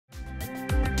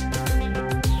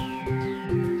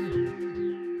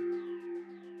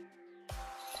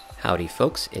Howdy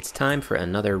folks, it's time for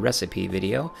another recipe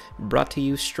video brought to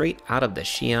you straight out of the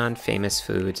Xi'an Famous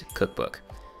Foods Cookbook.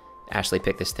 Ashley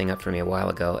picked this thing up for me a while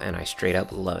ago and I straight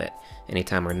up love it.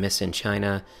 Anytime we're missing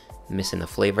China, missing the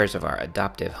flavors of our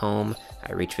adoptive home,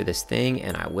 I reach for this thing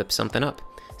and I whip something up.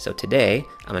 So today,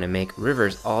 I'm going to make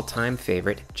River's all-time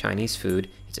favorite Chinese food.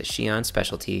 It's a Xi'an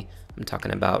specialty. I'm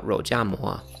talking about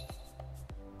Roujiamo.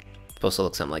 It's supposed to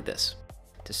look something like this.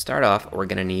 To start off, we're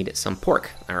gonna need some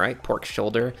pork, all right? Pork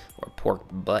shoulder or pork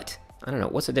butt. I don't know,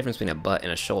 what's the difference between a butt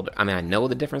and a shoulder? I mean, I know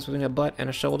the difference between a butt and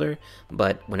a shoulder,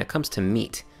 but when it comes to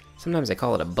meat, sometimes I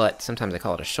call it a butt, sometimes I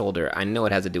call it a shoulder. I know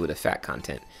it has to do with the fat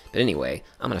content. But anyway,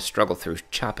 I'm gonna struggle through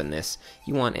chopping this.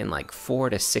 You want in like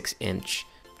 4 to 6 inch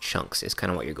chunks is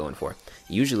kind of what you're going for.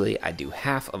 Usually I do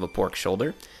half of a pork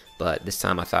shoulder, but this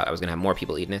time I thought I was gonna have more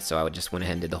people eating it, so I just went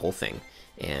ahead and did the whole thing.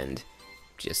 And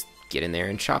just get in there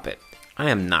and chop it. I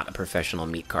am not a professional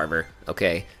meat carver,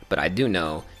 okay? But I do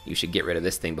know you should get rid of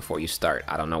this thing before you start.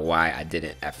 I don't know why I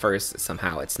didn't at first.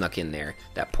 Somehow it snuck in there.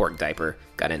 That pork diaper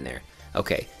got in there.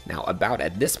 Okay, now about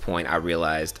at this point I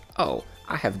realized, oh,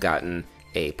 I have gotten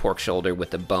a pork shoulder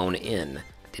with the bone in. I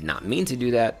did not mean to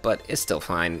do that, but it's still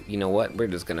fine. You know what? We're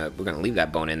gonna leave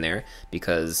that bone in there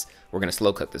because we're gonna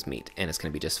slow cook this meat and it's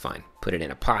gonna be just fine. Put it in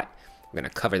a pot. We're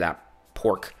gonna cover that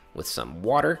pork with some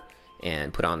water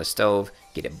and put it on the stove,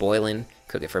 get it boiling,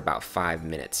 cook it for about 5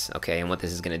 minutes, okay? And what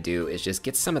this is gonna do is just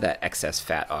get some of that excess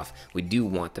fat off. We do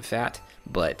want the fat,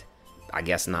 but I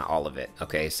guess not all of it,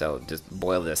 okay? So just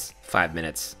boil this 5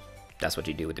 minutes. That's what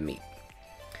you do with the meat.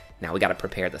 Now we gotta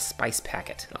prepare the spice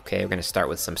packet, okay? We're gonna start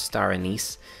with some star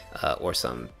anise, or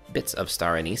some bits of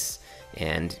star anise.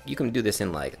 And you can do this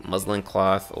in like muslin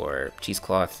cloth or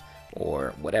cheesecloth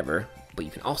or whatever. But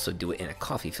you can also do it in a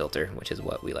coffee filter, which is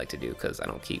what we like to do because I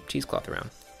don't keep cheesecloth around.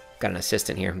 Got an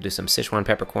assistant here. Do some Sichuan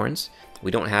peppercorns.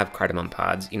 We don't have cardamom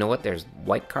pods. You know what? There's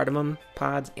white cardamom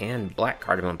pods and black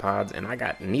cardamom pods, and I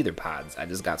got neither pods. I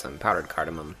just got some powdered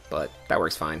cardamom, but that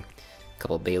works fine. A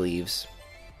couple bay leaves,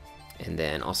 and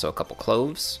then also a couple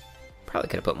cloves. Probably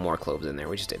could have put more cloves in there.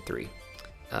 We just did 3.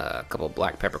 A couple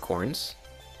black peppercorns.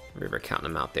 River counting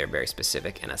them out there, very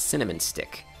specific, and a cinnamon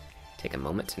stick. Take a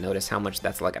moment to notice how much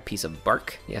that's like a piece of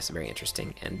bark. Yes, very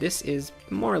interesting. And this is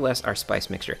more or less our spice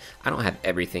mixture. I don't have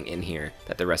everything in here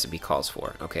that the recipe calls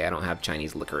for, okay? I don't have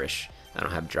Chinese licorice. I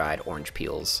don't have dried orange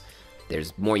peels.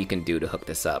 There's more you can do to hook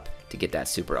this up to get that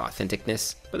super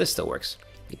authenticness, but this still works.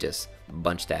 You just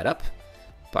bunch that up,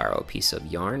 borrow a piece of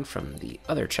yarn from the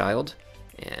other child,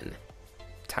 and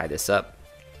tie this up.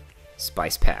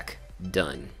 Spice pack,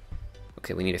 done.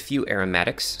 Okay, we need a few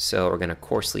aromatics, so we're gonna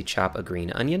coarsely chop a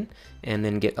green onion and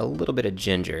then get a little bit of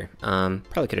ginger.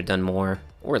 Probably could have done more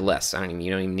or less. You don't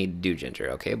even need to do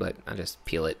ginger, okay? But I'll just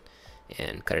peel it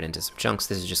and cut it into some chunks.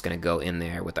 This is just gonna go in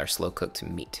there with our slow cooked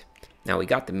meat. Now we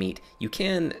got the meat. You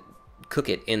can cook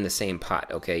it in the same pot,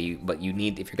 okay? But you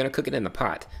need, if you're gonna cook it in the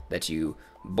pot that you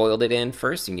boiled it in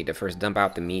first, you need to first dump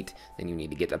out the meat, then you need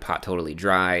to get the pot totally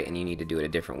dry, and you need to do it a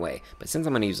different way. But since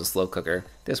I'm gonna use a slow cooker,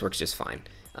 this works just fine.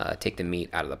 Take the meat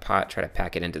out of the pot, try to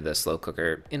pack it into the slow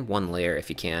cooker in one layer if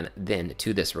you can. Then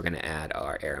to this, we're gonna add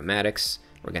our aromatics.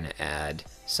 We're gonna add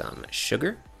some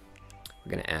sugar.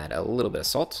 We're gonna add a little bit of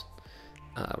salt.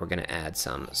 We're gonna add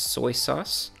some soy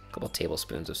sauce, a couple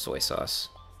tablespoons of soy sauce.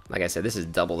 Like I said, this is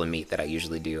double the meat that I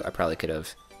usually do. I probably could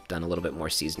have done a little bit more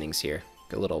seasonings here.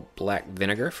 A little black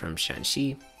vinegar from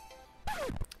Shanxi.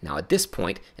 Now at this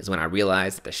point is when I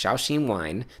realized that the Shaoxing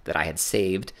wine that I had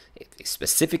saved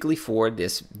specifically for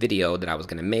this video that I was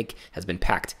gonna make has been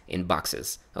packed in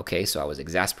boxes. Okay, so I was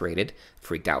exasperated,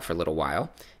 freaked out for a little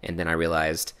while, and then I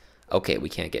realized, okay, we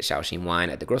can't get Shaoxing wine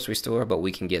at the grocery store, but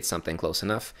we can get something close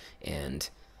enough, and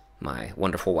my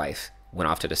wonderful wife went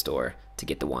off to the store to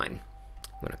get the wine.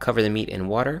 I'm gonna cover the meat in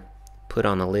water, put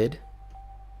on the lid.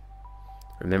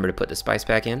 Remember to put the spice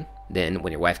pack in. Then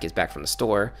when your wife gets back from the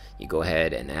store, you go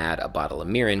ahead and add a bottle of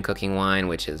Mirin cooking wine,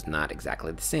 which is not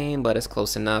exactly the same, but it's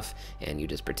close enough. And you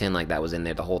just pretend like that was in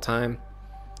there the whole time.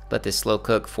 Let this slow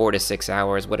cook 4 to 6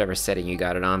 hours, whatever setting you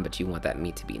got it on, but you want that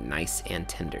meat to be nice and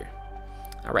tender.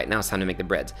 All right, now it's time to make the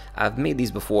breads. I've made these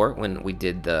before when we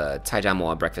did the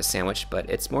Roujiamo breakfast sandwich, but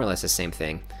it's more or less the same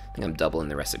thing. I think I'm doubling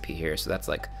the recipe here, so that's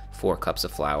like 4 cups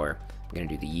of flour. I'm gonna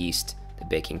do the yeast, the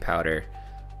baking powder.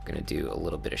 I'm gonna do a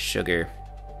little bit of sugar,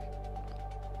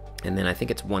 and then I think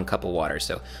it's 1 cup of water.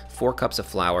 So 4 cups of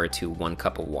flour to 1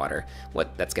 cup of water.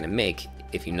 What that's gonna make,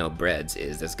 if you know breads,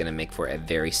 is that's gonna make for a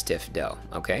very stiff dough,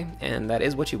 okay? And that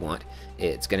is what you want.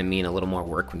 It's gonna mean a little more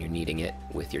work when you're kneading it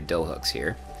with your dough hooks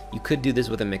here. You could do this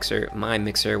with a mixer. My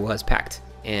mixer was packed,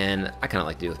 and I kind of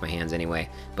like to do it with my hands anyway,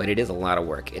 but it is a lot of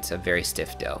work. It's a very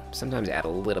stiff dough. Sometimes add a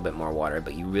little bit more water,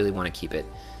 but you really want to keep it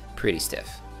pretty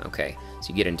stiff. Okay, so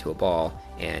you get into a ball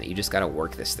and you just gotta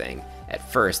work this thing.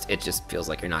 At first, it just feels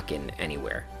like you're not getting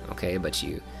anywhere, okay? But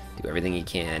you do everything you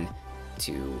can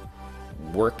to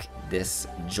work this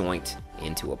joint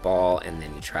into a ball, and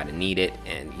then you try to knead it,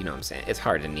 and you know what I'm saying? It's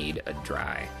hard to knead a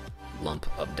dry lump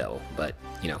of dough, but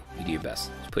you know, you do your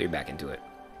best. Just put your back into it.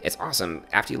 It's awesome.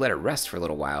 After you let it rest for a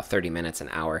little while, 30 minutes, an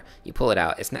hour, you pull it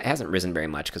out. It hasn't risen very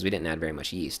much because we didn't add very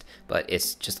much yeast, but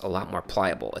it's just a lot more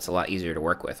pliable. It's a lot easier to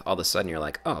work with. All of a sudden, you're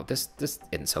like, oh, this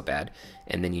isn't so bad.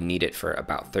 And then you knead it for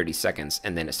about 30 seconds,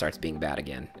 and then it starts being bad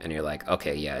again. And you're like,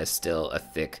 okay, yeah, it's still a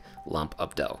thick lump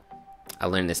of dough. I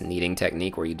learned this kneading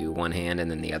technique where you do one hand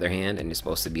and then the other hand, and you're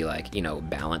supposed to be like, you know,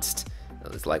 balanced.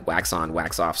 It's like wax on,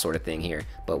 wax off sort of thing here.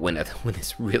 But when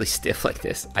it's really stiff like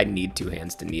this, I need two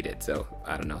hands to knead it. So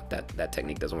I don't know, that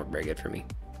technique doesn't work very good for me.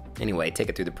 Anyway, take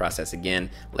it through the process again,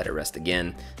 let it rest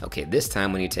again. Okay, this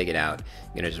time when you take it out,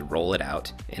 you're gonna just roll it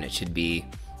out, and it should be,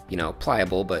 you know,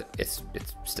 pliable, but it's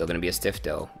still gonna be a stiff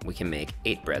dough. We can make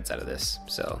 8 breads out of this.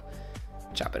 So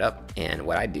chop it up, and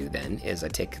what I do then is I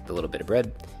take the little bit of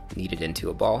bread, knead it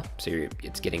into a ball. So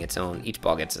it's getting its own, each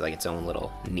ball gets like its own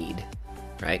little knead.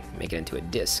 Right? Make it into a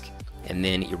disc, and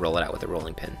then you roll it out with a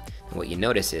rolling pin. And what you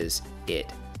notice is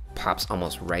it pops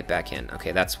almost right back in.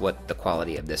 Okay, that's what the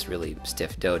quality of this really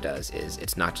stiff dough does, is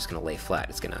it's not just gonna lay flat,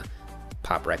 it's gonna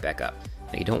pop right back up.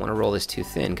 Now you don't wanna roll this too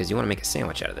thin because you wanna make a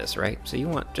sandwich out of this, right? So you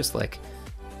want just like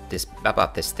this,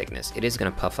 about this thickness. It is gonna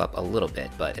puff up a little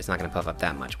bit, but it's not gonna puff up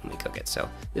that much when we cook it. So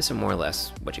this is more or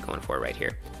less what you're going for right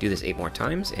here. Do this 8 more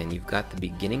times and you've got the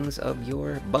beginnings of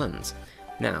your buns.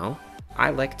 Now, I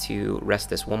like to rest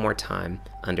this one more time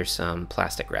under some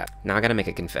plastic wrap. Now I gotta make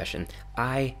a confession.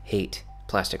 I hate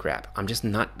plastic wrap. I'm just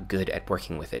not good at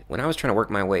working with it. When I was trying to work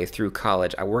my way through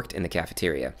college, I worked in the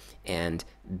cafeteria, and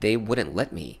they wouldn't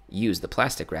let me use the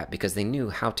plastic wrap because they knew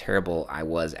how terrible I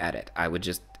was at it. I would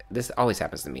just, this always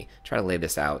happens to me. Try to lay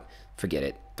this out, forget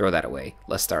it, throw that away,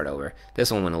 let's start over.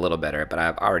 This one went a little better, but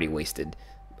I've already wasted,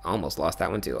 almost lost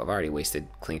that one too. I've already wasted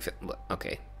cling fit.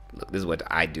 Okay. Look, this is what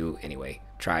I do anyway.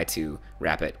 Try to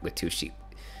wrap it with 2 sheets.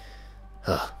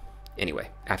 Anyway,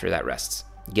 after that rests,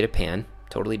 get a pan,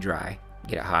 totally dry,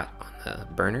 get it hot on the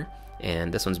burner, and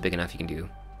this one's big enough you can do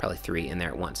probably 3 in there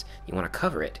at once. You want to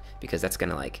cover it because that's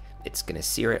gonna it's gonna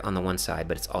sear it on the one side,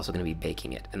 but it's also gonna be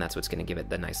baking it, and that's what's gonna give it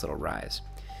the nice little rise.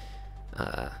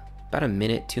 About a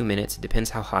minute, 2 minutes, it depends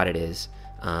how hot it is.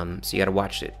 So you gotta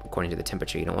watch it according to the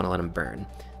temperature. You don't want to let them burn,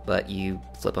 but you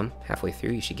flip them halfway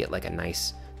through. You should get like a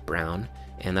nice brown,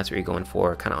 and that's what you're going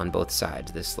for, kind of on both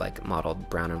sides, this like mottled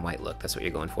brown and white look. That's what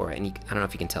you're going for. And I don't know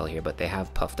if you can tell here, but they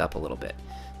have puffed up a little bit.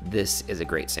 This is a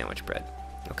great sandwich bread.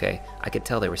 Okay, I could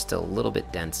tell they were still a little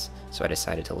bit dense, so I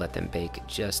decided to let them bake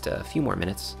just a few more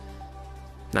minutes.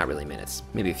 Not really minutes,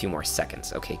 maybe a few more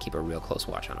seconds. Okay, keep a real close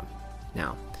watch on them.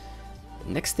 Now,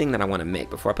 next thing that I want to make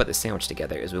before I put the sandwich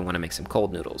together is we want to make some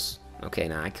cold noodles. Okay,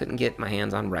 now I couldn't get my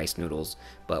hands on rice noodles,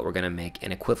 but we're gonna make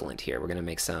an equivalent here. We're gonna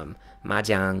make some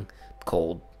mahjang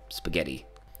cold spaghetti.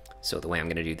 So the way I'm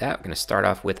gonna do that, we're gonna start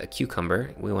off with a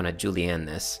cucumber. We wanna julienne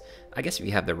this. I guess if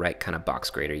you have the right kind of box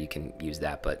grater, you can use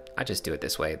that, but I just do it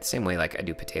this way, the same way like I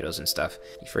do potatoes and stuff.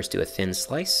 You first do a thin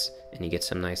slice, and you get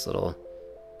some nice little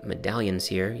medallions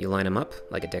here. You line them up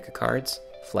like a deck of cards,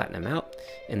 flatten them out,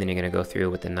 and then you're going to go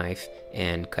through with the knife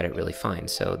and cut it really fine.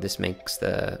 So this makes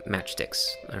the matchsticks,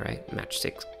 all right?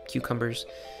 Matchstick cucumbers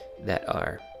that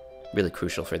are really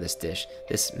crucial for this dish.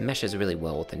 This meshes really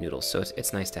well with the noodles, so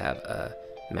it's nice to have a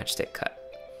matchstick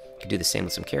cut. You can do the same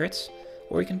with some carrots,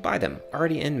 or you can buy them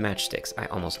already in matchsticks. I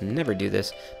almost never do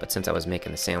this, but since I was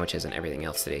making the sandwiches and everything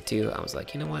else today too, I was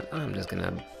like, you know what? I'm just going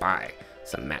to buy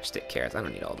some matchstick carrots. I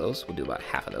don't need all those. We'll do about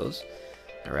half of those,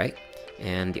 all right?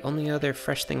 And the only other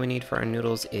fresh thing we need for our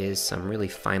noodles is some really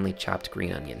finely chopped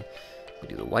green onion. We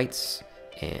do the whites,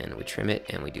 and we trim it,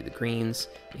 and we do the greens,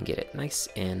 and get it nice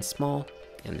and small,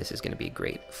 and this is going to be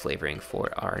great flavoring for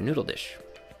our noodle dish.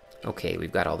 Okay,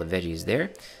 we've got all the veggies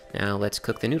there. Now let's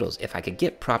cook the noodles. If I could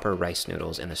get proper rice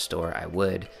noodles in the store, I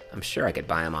would. I'm sure I could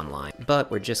buy them online,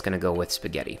 but we're just gonna go with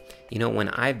spaghetti. You know, when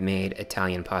I've made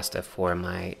Italian pasta for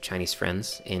my Chinese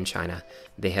friends in China,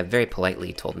 they have very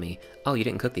politely told me, oh, you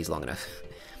didn't cook these long enough.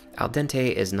 Al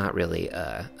dente is not really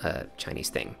a Chinese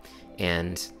thing,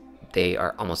 and they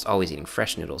are almost always eating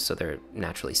fresh noodles, so they're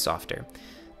naturally softer.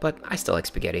 But I still like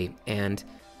spaghetti, and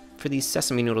for these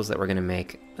sesame noodles that we're gonna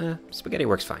make, spaghetti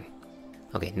works fine.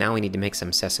 Okay, now we need to make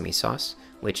some sesame sauce,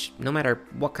 which no matter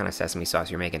what kind of sesame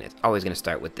sauce you're making, it's always gonna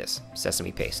start with this,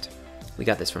 sesame paste. We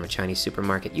got this from a Chinese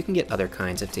supermarket. You can get other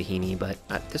kinds of tahini, but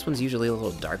this one's usually a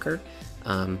little darker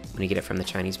when you get it from the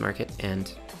Chinese market,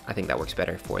 and I think that works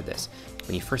better for this.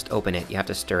 When you first open it, you have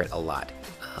to stir it a lot.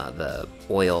 the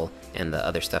oil and the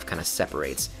other stuff kind of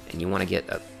separates, and you want to get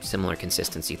a similar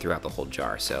consistency throughout the whole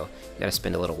jar. So you got to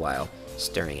spend a little while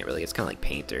stirring it. Really, it's kind of like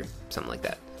paint or something like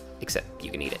that, except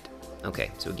you can eat it.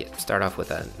 Okay, so we start off with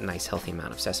a nice healthy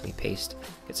amount of sesame paste.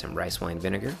 Get some rice wine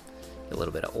vinegar, a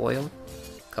little bit of oil,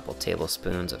 a couple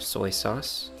tablespoons of soy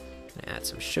sauce, and add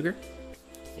some sugar.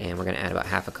 And we're going to add about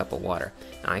half a cup of water.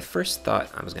 Now, I first thought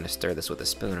I was going to stir this with a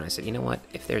spoon, and I said, you know what,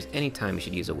 if there's any time you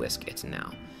should use a whisk, it's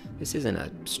now. This isn't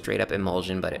a straight up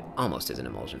emulsion, but it almost is an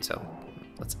emulsion, so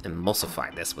let's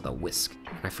emulsify this with a whisk.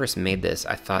 When I first made this,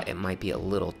 I thought it might be a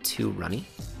little too runny.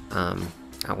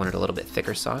 I wanted a little bit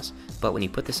thicker sauce, but when you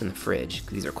put this in the fridge,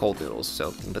 'cause these are cold noodles, so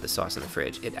you can put the sauce in the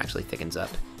fridge, it actually thickens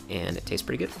up, and it tastes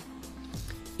pretty good.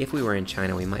 If we were in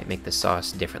China, we might make the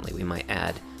sauce differently. We might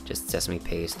add just sesame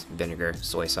paste, vinegar,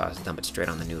 soy sauce, dump it straight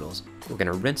on the noodles. We're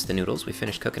gonna rinse the noodles. We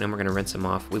finished cooking them, we're gonna rinse them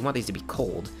off. We want these to be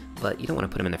cold, but you don't wanna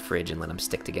put them in the fridge and let them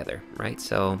stick together, right?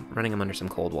 So running them under some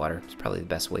cold water is probably the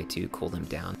best way to cool them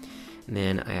down. And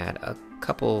then I add a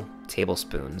couple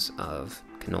tablespoons of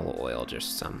canola oil,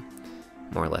 just some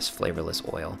more or less flavorless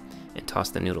oil, and toss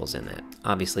the noodles in that.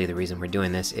 Obviously, the reason we're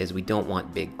doing this is we don't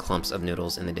want big clumps of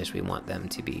noodles in the dish. We want them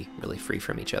to be really free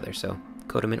from each other, so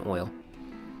coat them in oil.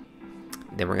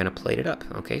 Then we're gonna plate it up.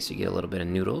 Okay, so you get a little bit of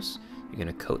noodles. You're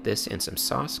gonna coat this in some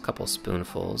sauce, a couple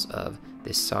spoonfuls of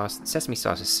this sauce. Sesame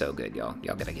sauce is so good, y'all.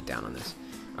 Y'all gotta get down on this.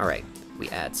 All right, we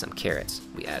add some carrots.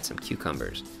 We add some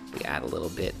cucumbers. We add a little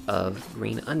bit of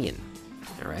green onion.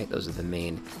 All right, those are the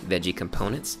main veggie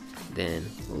components. Then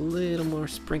a little more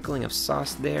sprinkling of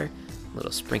sauce there, a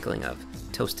little sprinkling of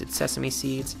toasted sesame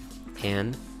seeds,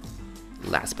 and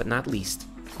last but not least,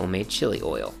 homemade chili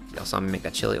oil. Y'all saw me make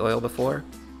that chili oil before?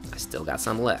 I still got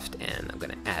some left, and I'm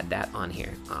gonna add that on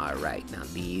here. All right, now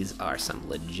these are some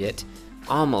legit,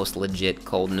 almost legit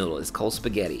cold noodles. It's cold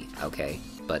spaghetti, okay,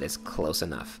 but it's close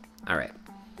enough. All right,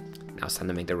 now it's time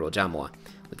to make the Roujiamo.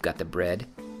 We've got the bread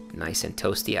nice and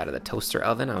toasty out of the toaster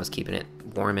oven. I was keeping it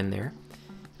warm in there.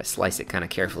 I slice it kind of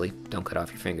carefully. Don't cut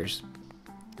off your fingers.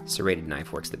 Serrated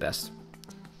knife works the best.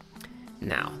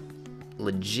 Now,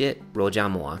 legit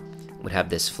Roujiamo would have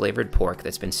this flavored pork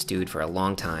that's been stewed for a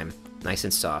long time, nice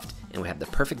and soft, and would have the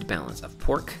perfect balance of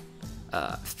pork,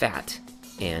 fat,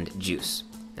 and juice.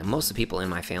 Now, most of the people in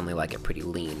my family like it pretty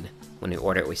lean. When we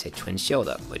order it, we say 全秀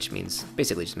的, which means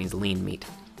basically just means lean meat.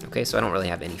 Okay, so I don't really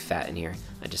have any fat in here.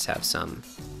 I just have some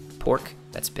pork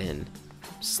that's been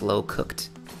slow cooked,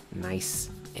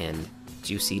 nice and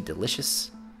juicy,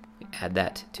 delicious. Add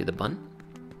that to the bun.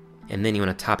 And then you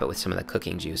want to top it with some of the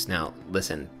cooking juice. Now,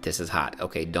 listen, this is hot.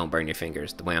 Okay, don't burn your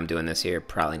fingers. The way I'm doing this here,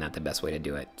 probably not the best way to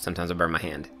do it. Sometimes I burn my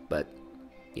hand, but,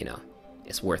 you know,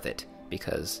 it's worth it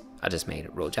because I just made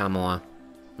Roujiamo.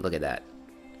 Look at that.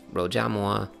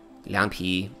 Roujiamo,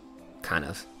 liangpi, kind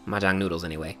of. Mahjong noodles,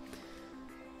 anyway.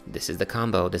 This is the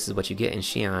combo. This is what you get in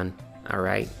Xi'an. All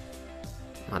right.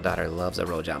 My daughter loves a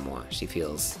Roujiamo. She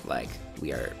feels like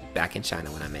we are back in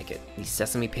China when I make it. These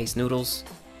sesame paste noodles,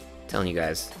 I'm telling you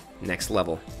guys, next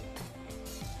level.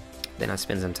 Then I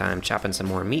spend some time chopping some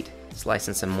more meat,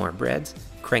 slicing some more breads,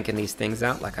 cranking these things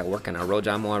out like I work in a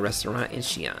Roujiamo restaurant in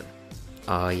Xi'an.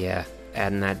 Oh yeah,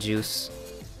 adding that juice.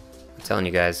 I'm telling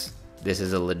you guys, this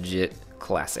is a legit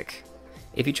classic.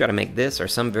 If you try to make this or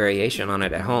some variation on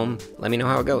it at home, let me know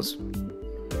how it goes.